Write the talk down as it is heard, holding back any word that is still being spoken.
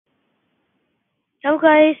Hello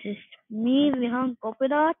guys, it's me, Vihan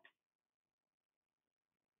Kopinath.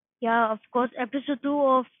 Yeah, of course, episode 2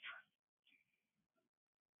 of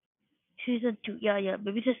season 2. Yeah,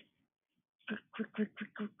 maybe just quick.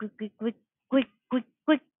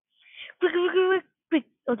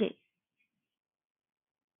 Okay,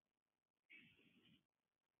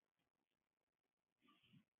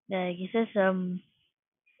 he says, there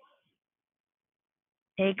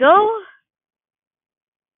you go.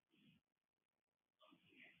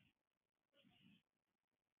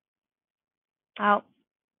 Out.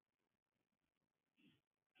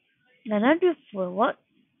 Now, not before what?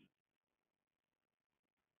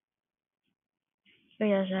 Oh,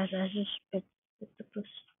 yes, just put the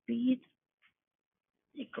speed.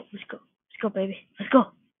 Let's go, baby. Let's go.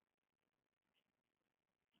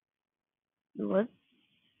 Do what?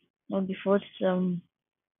 No, before it's,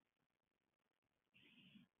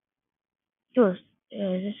 do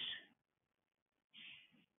this.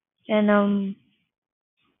 And,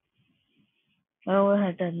 I don't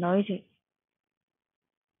have that noisy.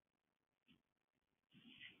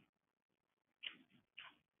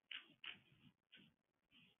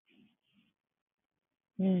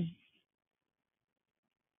 Hmm.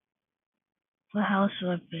 What house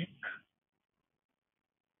would I pick?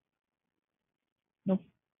 Nope,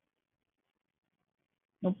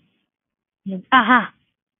 nope, nope. Aha!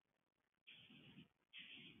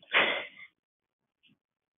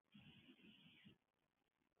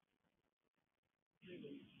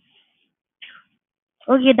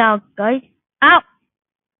 Okay, now, guys. Ow!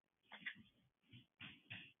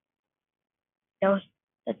 That was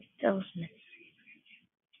that was nice.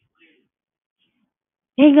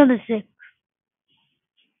 Hang on a sec.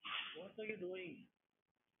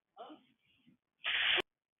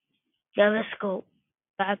 Yeah, let's go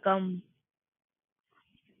back.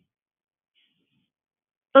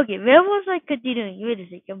 Okay, where was I continuing? Wait a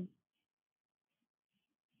second.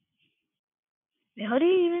 How do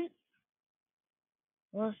you even?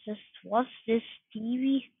 What's this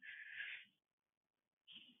TV?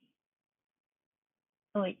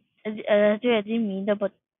 Oh wait, I didn't mean that,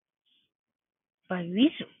 but by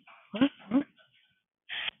Weasel. Huh?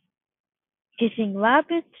 Kissing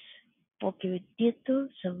rabbits. Okay, with Tito.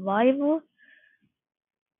 Survival.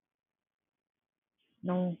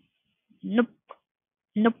 No. Nope.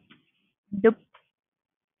 Nope. Nope.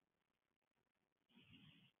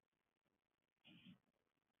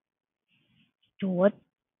 Do what?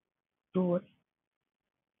 Do what?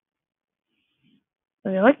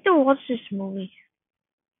 Okay, I like to watch this movie.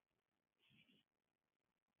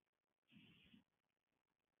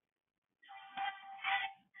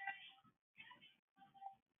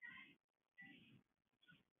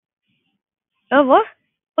 Oh what?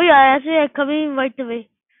 Oh yeah, actually I'm coming right away.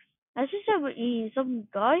 Actually, some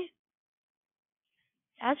guy.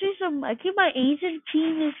 Actually, I think my Asian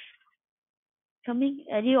team is coming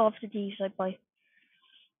any of the teams I play.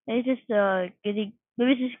 Maybe just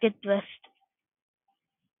maybe just get dressed.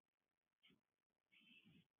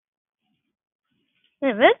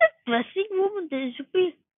 Hey, where's the dressing room? There should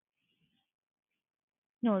be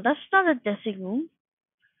no, that's not a dressing room.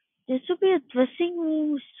 There should be a dressing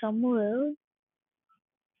room somewhere.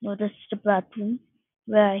 No, that's the bathroom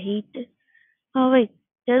where I hate it. Oh wait,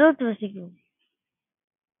 there's no dressing room.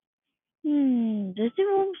 Dressing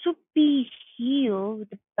room should be here with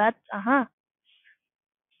the bath.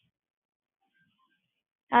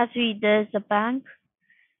 Actually, there's a bank.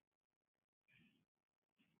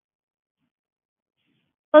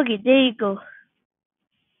 Okay, there you go.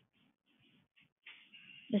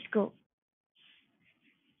 Let's go.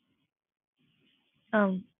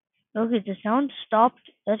 Um, okay, the sound stopped.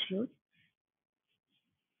 That's good.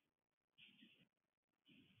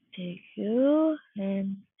 Take you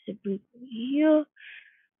and the brick here.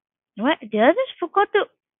 What? Did I just forgot to?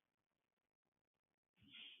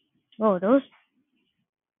 Oh, those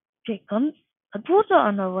chicken. Those are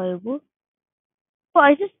unavailable. Oh,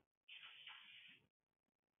 I just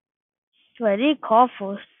already call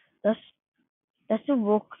first. That's that's the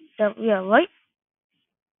work. That yeah, right.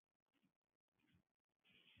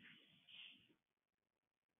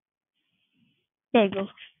 There you go.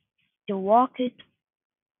 To walk it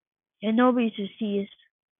and nobody to see us.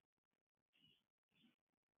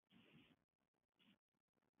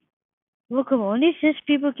 Look, only 6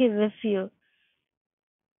 people can live here.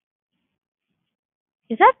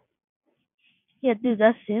 Is that? Yeah, dude,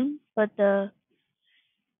 that's him. But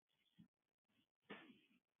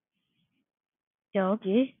yeah,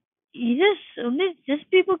 okay. You just only 6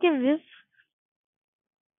 people can live.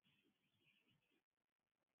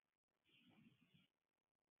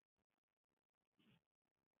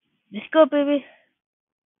 Let's go, baby.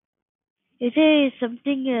 It is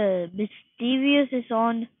something mysterious is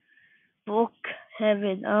on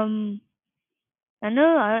brookhaven. I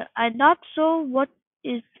know. I'm not sure what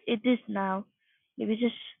it is now. Maybe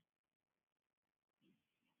just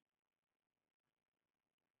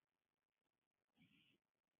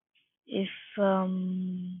if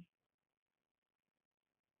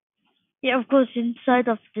yeah, of course, inside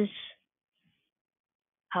of this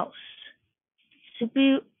house should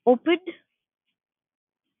be open.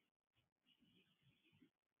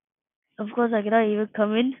 Of course, I cannot even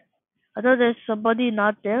come in. I thought there's somebody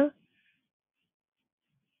not there.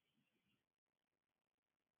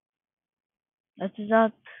 That's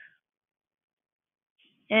not.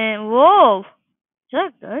 And whoa, is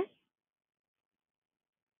that guy?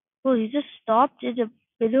 Oh, he just stopped in the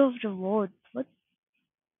middle of the road. What?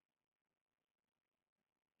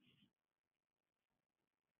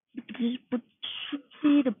 This should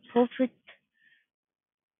be the perfect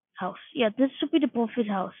house. Yeah, this should be the perfect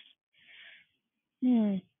house.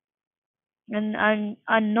 Hmm. And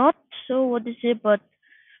I'm not sure what to say, but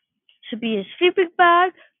should be a sleeping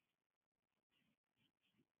bag.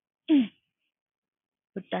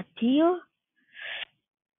 Put that here.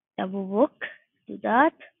 That will work. Do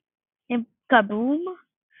that. And kaboom.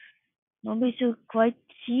 Nobody should quite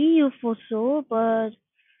see you for sure, but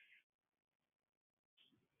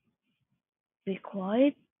be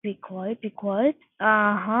quiet, be quiet, be quiet.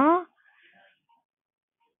 Uh-huh.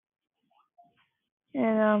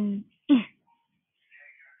 And I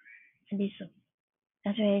need some.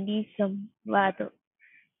 That's why I need some water.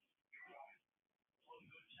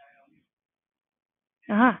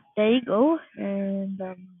 Uh-huh. There you go. And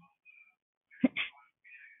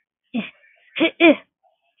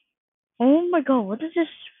oh my god, what is this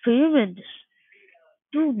pyramid?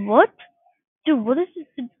 Dude, what? Dude, what is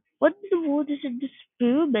this? What in the world is in this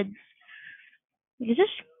pyramid? You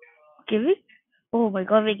just give it? Oh my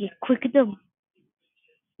god, make it quick them.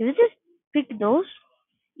 You just pick those?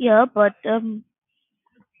 Yeah, but wait,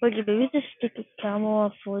 maybe just stick a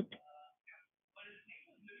camera for it.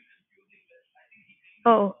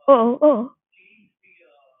 Oh, oh, oh.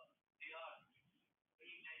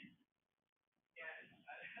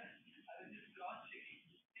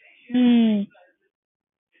 Hmm.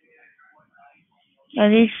 I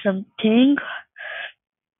need something.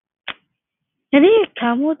 I need a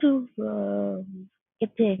camera to get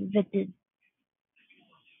the invented.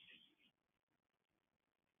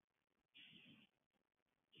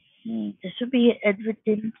 There should be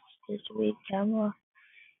evidence. There should be a camera.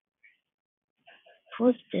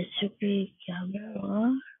 First, there should be a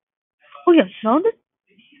camera. Oh, yeah, found it.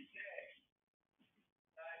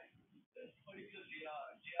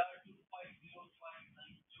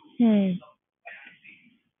 Hmm.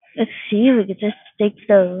 Let's see. We can just take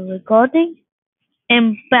the recording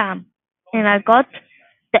and bam, and I got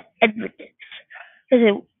the evidence. Is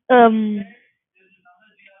it uh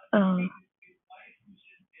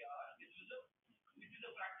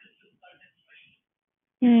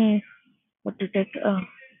hmm what to take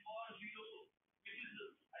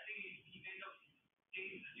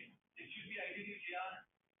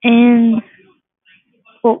and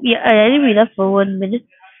oh yeah, I already read that for 1 minute.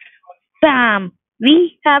 Bam,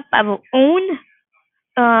 we have our own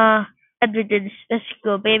uh evidence. Let's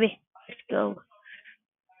go, baby. Let's go.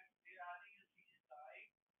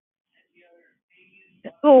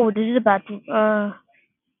 Oh, this is a bathroom.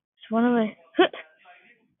 It's one of my.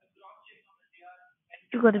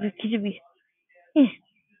 You gotta be kidding me. Eh.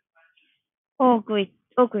 Oh great.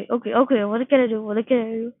 Okay, okay, okay. What can I do? What can I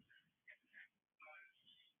do?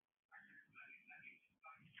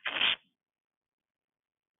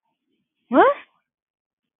 What?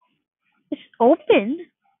 It's open.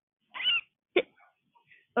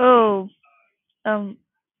 Oh, um,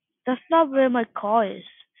 that's not where my car is.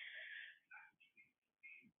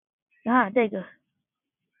 Ah, there you go.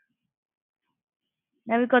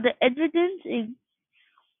 Now we got the evidence in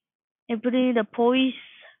putting in the police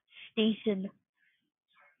station.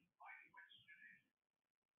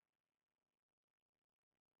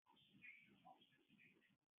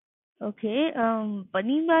 Okay,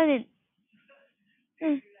 Bunny Man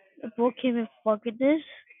and the book came in fucking this.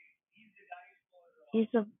 He's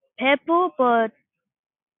a pepper, but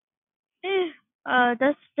eh,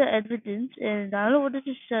 that's the evidence, and I don't know what is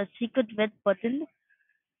this secret red button.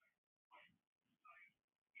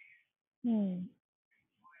 Hmm.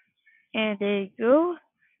 And there you go.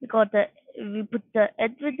 We got the we put the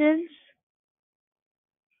evidence.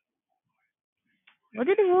 What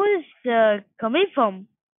did the voice coming from?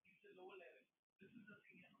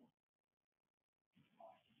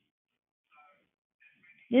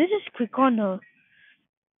 You just click on her.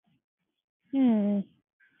 Hmm.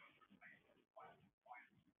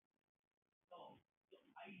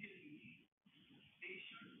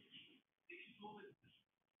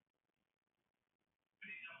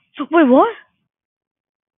 Wait, what?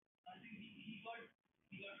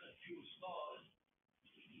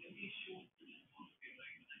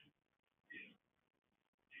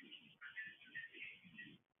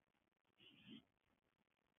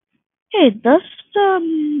 Hey, that's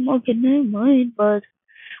okay, never mind. But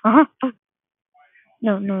uh-huh.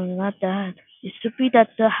 No, no, not that. It should be that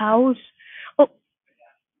the house. Oh,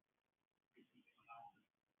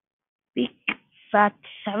 big fat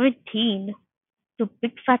 17. To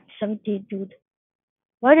big fat 17, dude.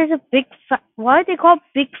 Why does a big fat? Why they call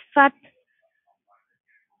big fat?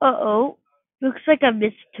 Uh-oh. Looks like I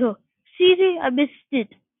missed her. See, I missed it.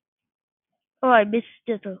 Oh, I missed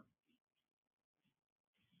it.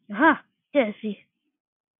 Aha. There, see.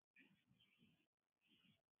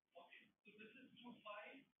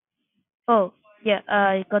 Oh, yeah.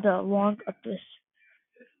 I got a wrong address.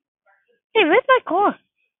 Hey, where's my car?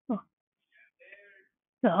 Oh,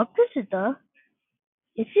 the address is there.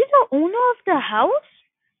 Is he the owner of the house?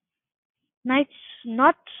 Nice.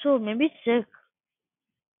 Not so. Maybe sick.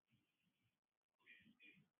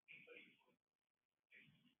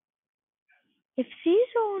 If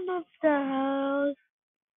he's the owner of the house,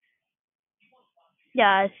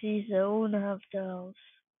 yeah, she's the owner of the house.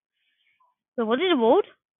 So what is the vote?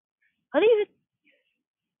 How do you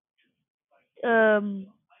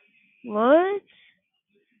what?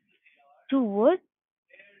 To what?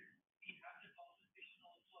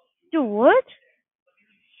 To what?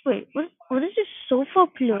 Wait, what is this so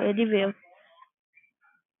popular anyway?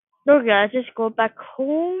 Okay, I just go back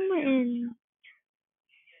home and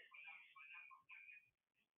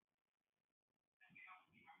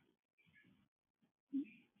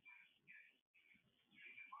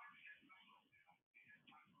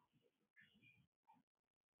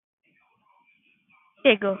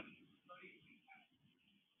there you go.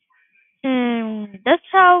 And that's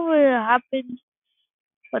how it happened.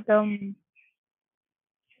 But you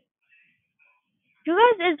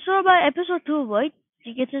guys saw my episode 2, right?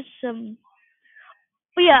 You get this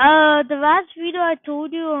Oh yeah, the last video I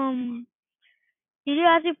told you did you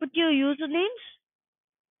actually put your usernames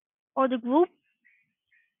or the group?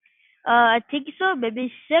 I think so.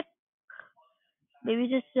 Maybe six. Maybe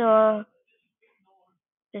just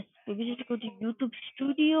maybe just go to YouTube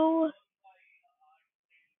Studio.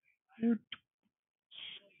 YouTube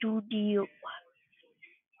Studio.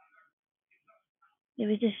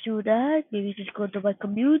 Maybe just do that. Maybe just go to my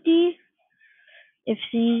community. If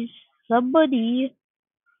sees somebody,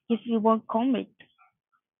 if you want comment.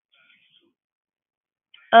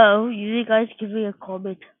 Oh, you guys give me a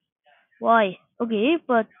comment. Why? Okay,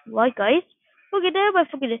 but why, guys? Okay, never mind.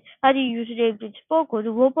 Forget it. How do you use the name to sport? Go to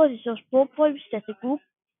Roblox. It's just sport points. That's a group.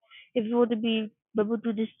 If you want to be able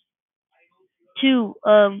to this too,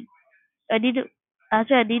 I need to.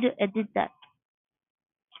 Actually, I need to edit that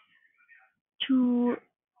to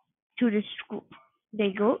this group. There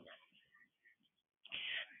you go.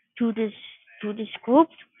 To this group.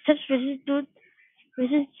 Just visit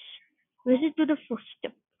visit to the first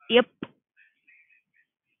step. Yep.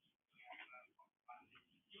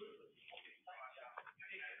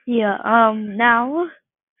 Yeah. Now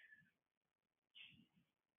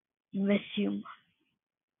resume.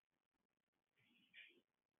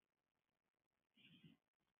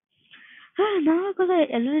 Now because I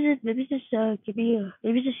edited it, maybe just give me a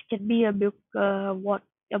maybe just get me a milk. What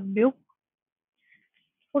a milk?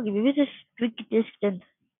 Okay, maybe just drink this then.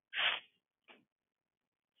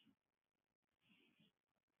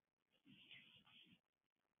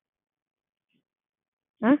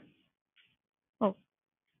 Huh? Oh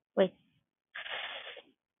wait.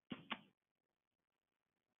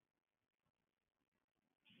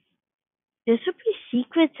 There should be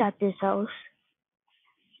secrets at this house.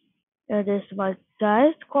 There's my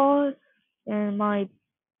guy's car and my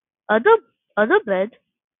other bed.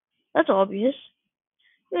 That's obvious.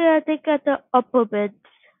 Yeah, I think at the upper bed.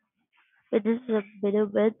 But this is a middle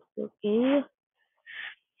bed. Okay.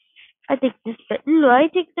 I think this bed. No, I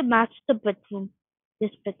think the master bedroom.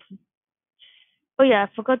 This bedroom. Oh yeah, I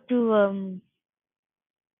forgot to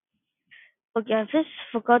okay, I just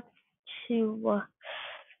forgot to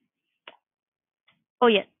oh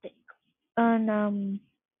yeah. And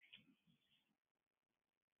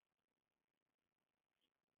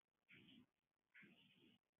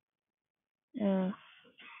uh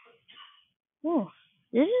oh,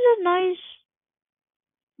 this is a nice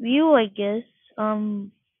view, I guess.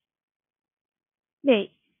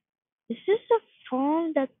 Wait, is this a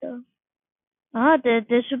farm that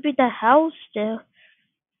There should be the house there,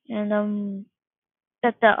 and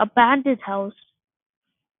that the abandoned house.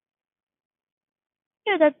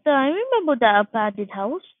 Yeah, that I remember the abandoned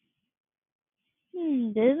house.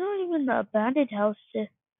 There's not even the abandoned house there.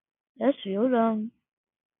 That's real.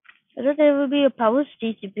 I thought there would be a power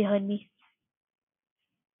station behind me.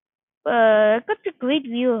 I got a great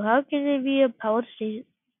view. How can there be a power station?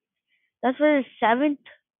 That's where the seventh,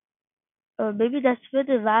 or maybe that's where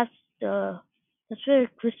the last. That's where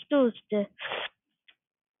crystals. The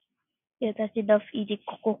Yeah, that's enough eating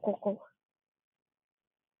coco coco.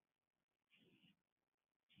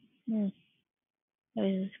 Hmm.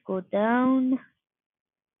 Let's go down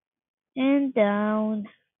and down,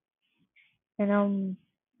 and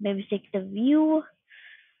maybe take the view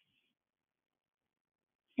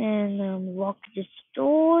and walk the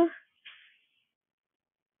store.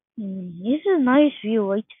 This is a nice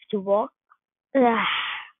view, right, to walk. Ah,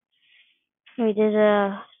 wait, there's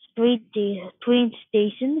a train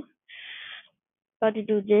station. Got to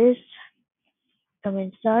do this. Come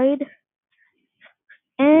inside,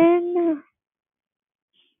 and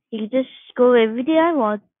you can just go every day I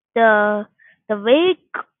want. The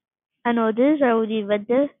wake, I know this. I already read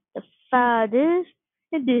this. The fathers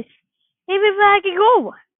and this. Maybe if I can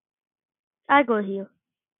go, I go here.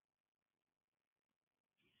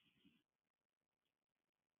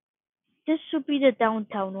 This should be the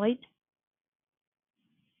downtown, right?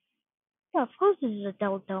 Yeah, of course this is a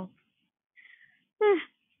downtown. Eh,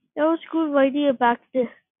 that was good idea back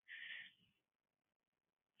there.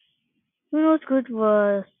 You know what's good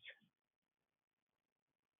was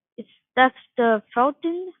that's the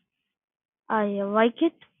fountain. I like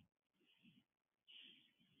it.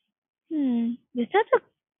 Is that a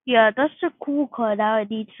Yeah, that's a cool car. Now I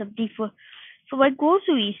need something for my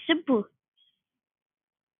groceries. Simple.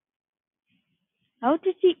 How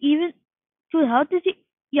did he even? Dude, how did he?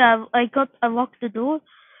 Yeah, I locked the door.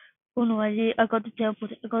 Oh no, I did. I got the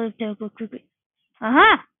teleport. I got the teleport quickly.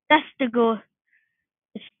 Aha! That's the goal.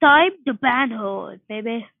 It's time to ban her,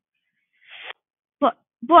 baby. But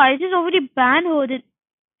I just already ban her. Dude,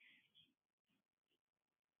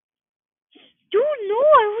 no,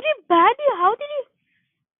 I already banned you. How did you?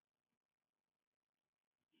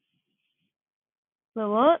 Wait,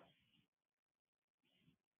 what?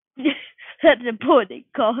 That's a boarding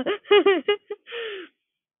call.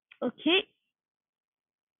 Okay.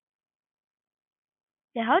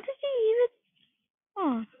 Yeah, how did he even?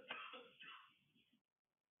 Oh,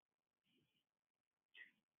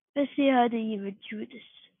 let's see how they even do this.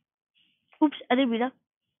 Oops, I didn't mean that.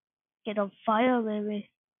 Get on fire, baby.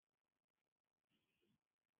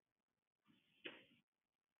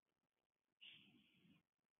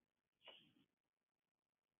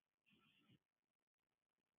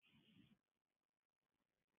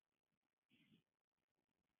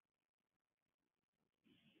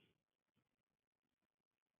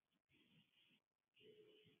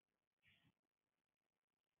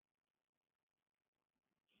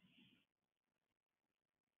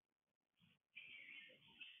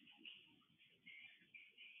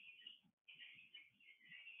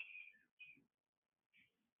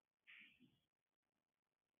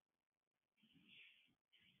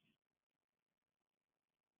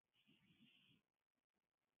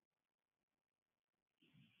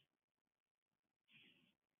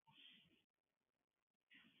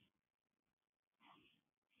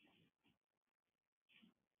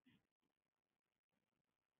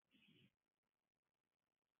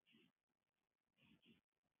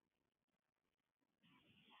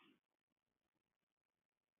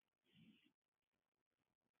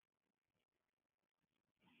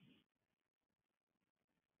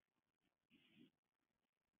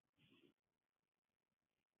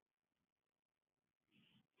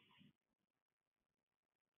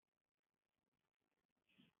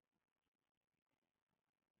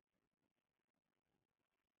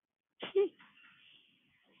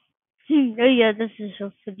 Oh yeah, this is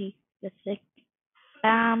so funny. That's like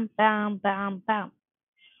bam, bam, bam, bam.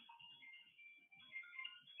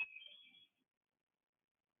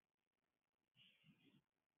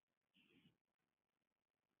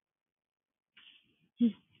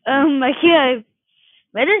 I can't.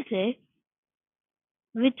 What is it?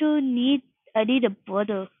 We do need. I need a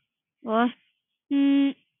bottle. What? Hmm.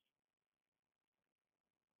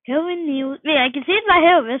 Heaven news. Wait, I can save my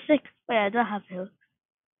hair. Real sick. Wait, I don't have hair.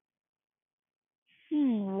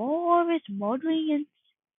 War is modeling and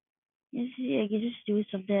you see, I can just do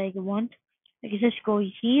something I want. I can just go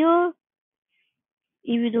here,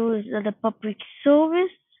 even though it's not a public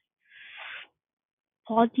service.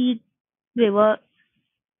 Party, wait, what?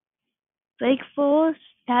 Breakfast.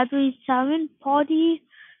 Cadbury salmon party.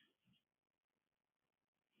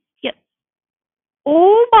 Yeah.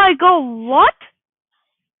 Oh my god, what?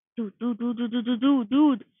 Dude.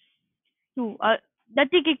 Dude, that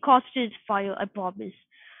ticket cost is fire, I promise.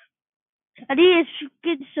 I need a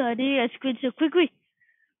squid, sir. I need a squid, sir. Quick, quick.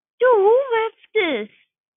 Dude, who left this?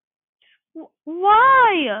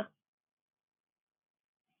 Why?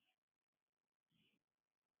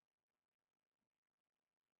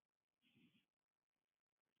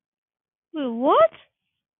 Wait, what?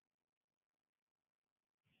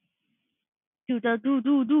 Dude.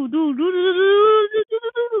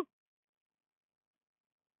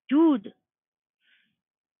 Dude,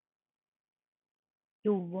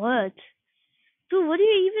 you what? Dude, what do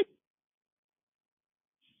you even?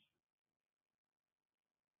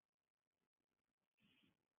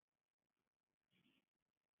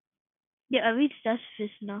 Yeah, I reached that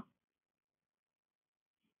fish now.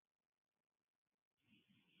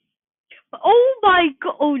 Oh my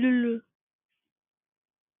god! Oh no, no.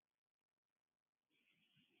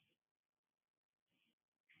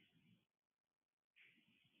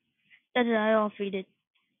 That's it. I don't feed it.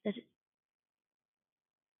 That's it.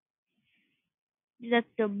 That's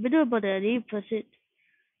the middle, but I didn't press it.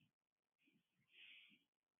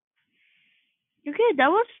 Okay, that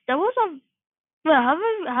was a. Well,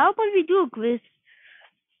 how about we do a quiz?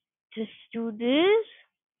 Just do this.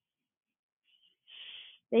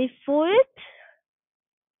 Wait for it.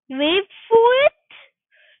 Wait for it.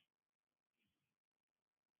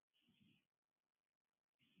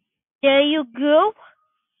 There you go.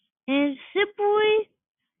 And simply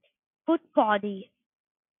put party.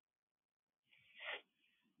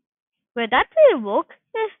 Wait, that didn't work.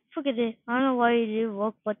 Forget it. I don't know why it didn't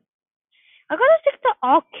work, but I gotta stick to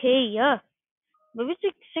OK, yeah. Maybe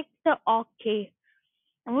stick to OK.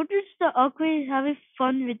 I wonder if the OK is having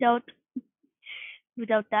fun without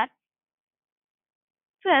that.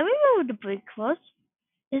 So I remember the breakfast.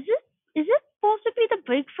 Is it possibly the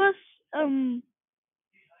breakfast?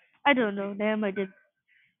 I don't know. Never mind.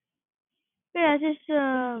 Yeah,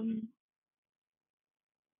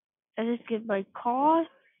 I just get my car.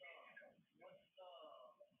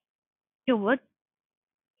 Yo, what?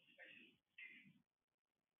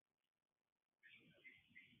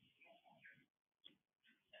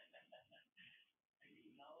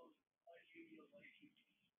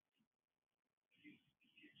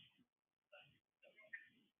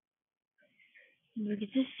 We're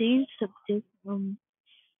just saying something.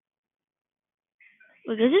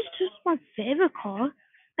 Because it's just my favorite car.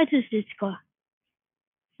 I choose this car.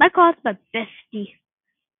 My car's my bestie.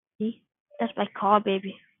 See? That's my car,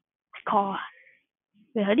 baby. My car.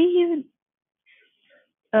 Wait, how do you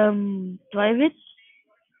even drive it?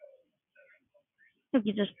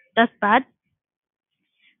 Okay, just that's bad.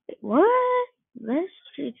 Wait, what?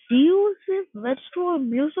 Restaurant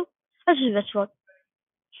music? That's just restaurant.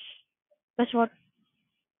 Restaurant.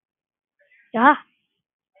 Yeah.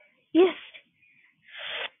 Yes.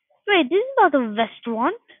 Wait, this is not a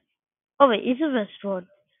restaurant. Oh wait, it's a restaurant.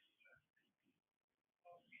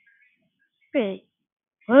 Wait,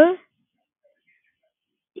 what?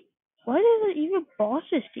 Why does it even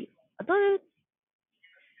bosses do? I thought it.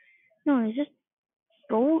 No, it's just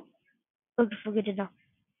go. Okay, forget it now.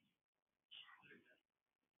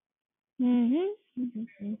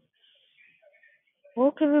 Mm-hmm.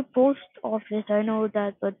 Brookhaven post office, I know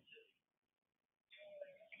that, but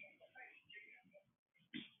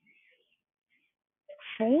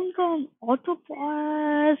phone on auto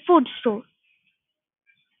phone store.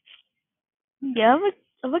 Yeah,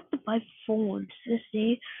 I like to buy phones. Let's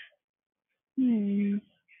see. Hmm.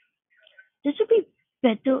 This would be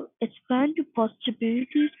better. Expand the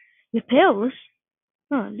possibilities. Repairs?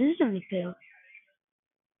 Huh, this is a repair.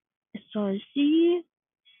 SRC.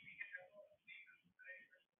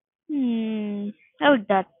 I like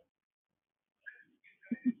that.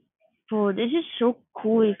 Bro, this is so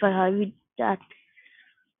cool if I have it that.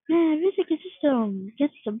 Man, I wish I could just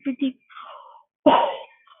get somebody.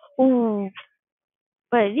 Oh,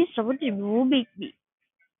 but at least somebody will make me.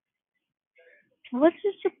 What's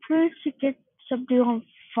the surprise to get something on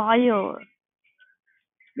fire?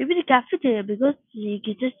 Maybe the cafeteria because you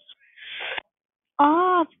can just.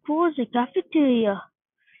 Ah, of course, the cafeteria.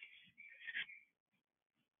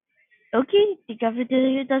 Okay, the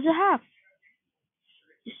cafeteria doesn't have.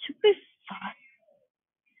 It should be fast.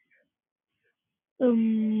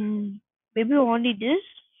 Maybe only this.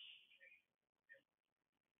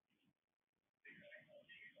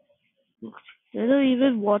 There's not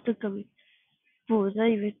even water coming. Oh, is that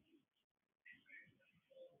even?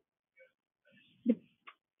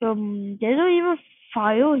 There's not even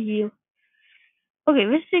fire here. Okay,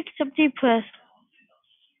 let's take something press.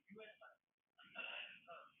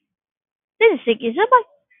 This is sick. Is that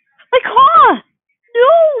my car?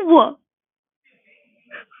 No!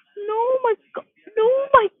 No, my car! No,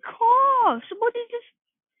 my car! Somebody just.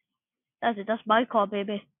 That's it. That's my car,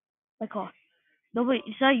 baby. My car. No, wait.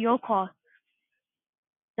 Is that your car?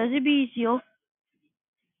 Does it mean it's your?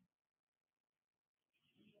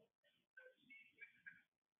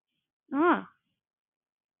 Ah.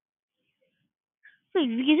 Wait,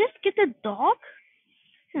 we can just get the dog?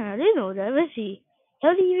 I didn't know that. Let's see.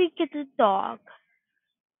 How do you even get the dog?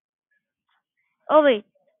 Oh wait,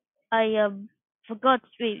 I forgot.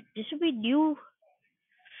 Wait, this should be new.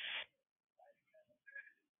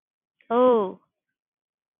 Oh,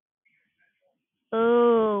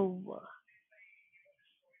 oh,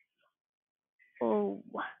 oh.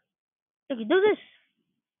 Okay, do this.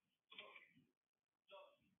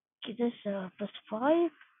 Get this +5.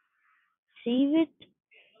 Save it.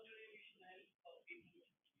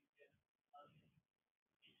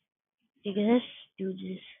 Okay, let's do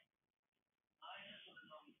this.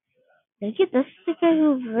 Okay, that's the guy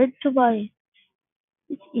who went to buy.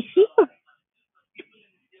 Is he a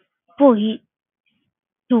boy? He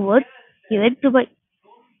do what? He went to buy.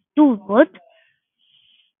 Do what?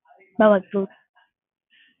 Bye bye.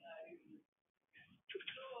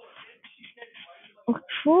 Of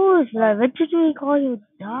course, I went to do call you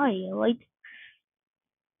die, right?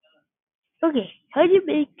 Okay, how do you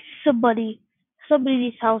make somebody's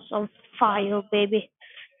house on fire, baby?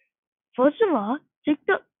 First of all, take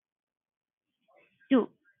the do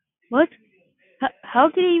what? How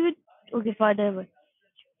can you even? Okay, fine, never mind.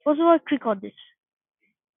 First of all, click on this.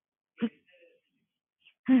 Click.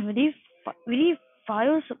 We need we need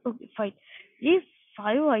fire. Okay, fine. We need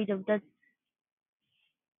fire item that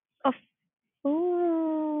of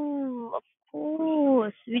of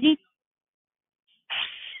course we need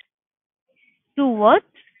to what?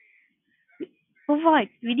 Oh, fine.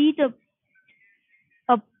 We need a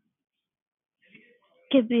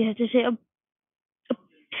can we have to say a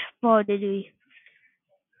pardon me.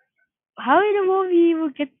 How in the world we will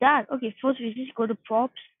get that? Okay, first we just go to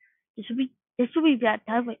props. This will be that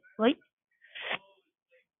time, right?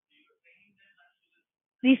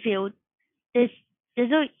 We failed. There's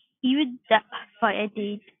no even that fire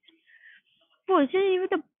date. Bro, is there even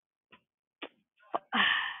a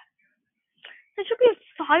there should be a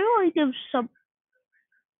fire item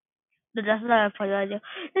no, that's not a fire item.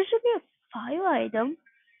 There should be a fire item.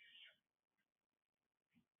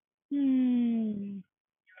 Hmm.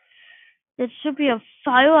 There should be a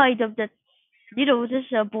fire item that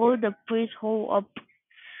just blow the place hole up.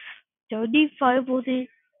 75 voltage.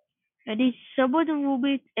 I need someone to move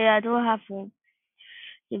it and I don't have one.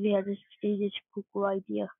 Maybe I just say this cool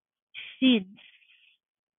idea. Seeds.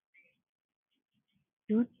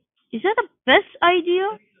 Dude. Is that the best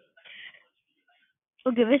idea?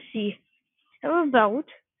 Okay, let's see. How about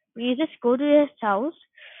we just go to his house?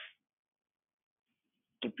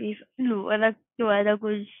 No, I'm not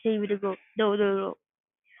going to say where to go. No, no, no.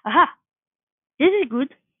 Aha! This is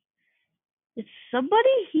good. Is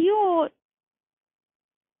somebody here or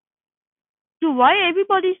to why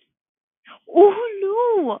everybody's oh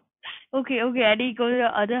no! Okay, okay, I need to go to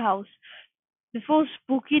the other house before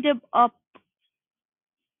spooking them up.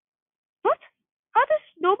 What? How does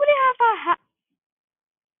nobody have a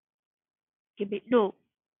Give me no,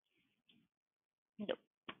 no.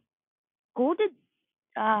 Golden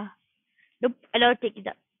nope, I'm not taking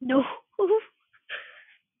that. No.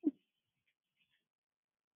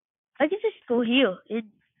 I can just go here.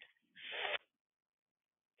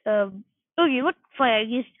 Okay, what fine, I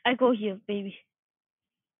guess I go here, baby.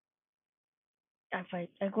 I'm fine.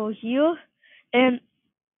 I go here and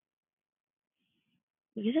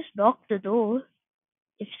we can just knock the door.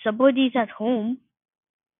 If somebody's at home,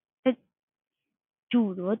 like,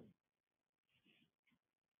 dude, what?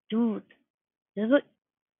 Dude, there's what?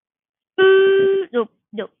 Nope,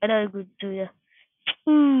 nope, I'm not going to do that.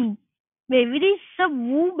 Maybe there's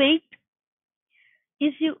some roommate.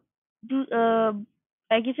 If you do,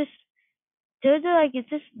 I can just turn I can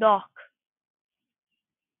just knock.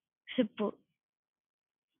 Simple.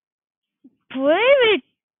 Wait,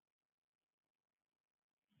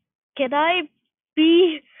 can I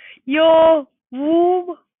be your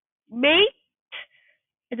roommate?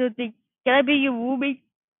 I don't think. Can I be your roommate?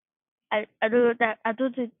 I don't know that. I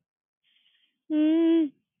don't think. Hmm.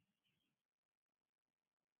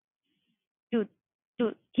 Dude,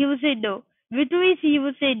 dude, he will say no. Literally, he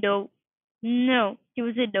will say no. No, he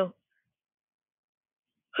will say no.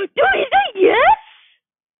 Dude, he said yes?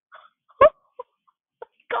 Oh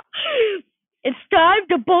my god. It's time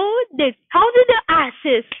to burn this house in the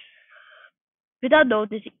ashes without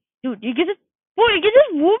noticing. Dude, you can just, boy, you can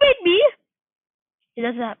just roommate me. He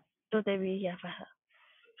doesn't have, don't tell me he have a,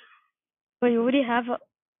 but you already have a,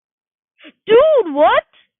 dude, what?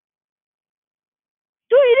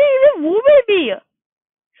 Dude, you didn't even roommate me.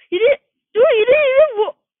 You didn't, dude, you didn't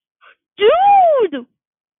even, dude!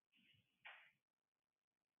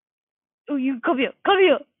 Oh, you come here, come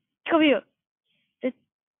here, come here. It,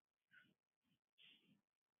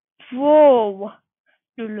 whoa.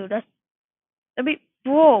 No, that's, I mean,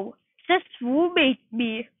 bro, just roommate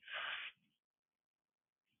me.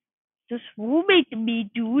 Just roommate me,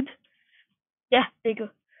 dude. Yeah, there you go.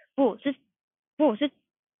 Bro, bro, just,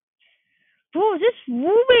 just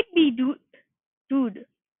roommate me, dude. Dude,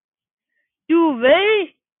 dude,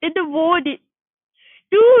 very in the morning.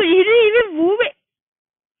 Dude, he didn't even roommate.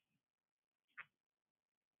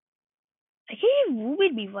 I can't even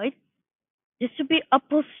roommate me, right? This should be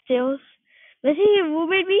upper stairs. Does he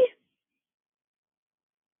roommate me?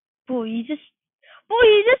 Bro, he just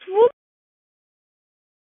roommate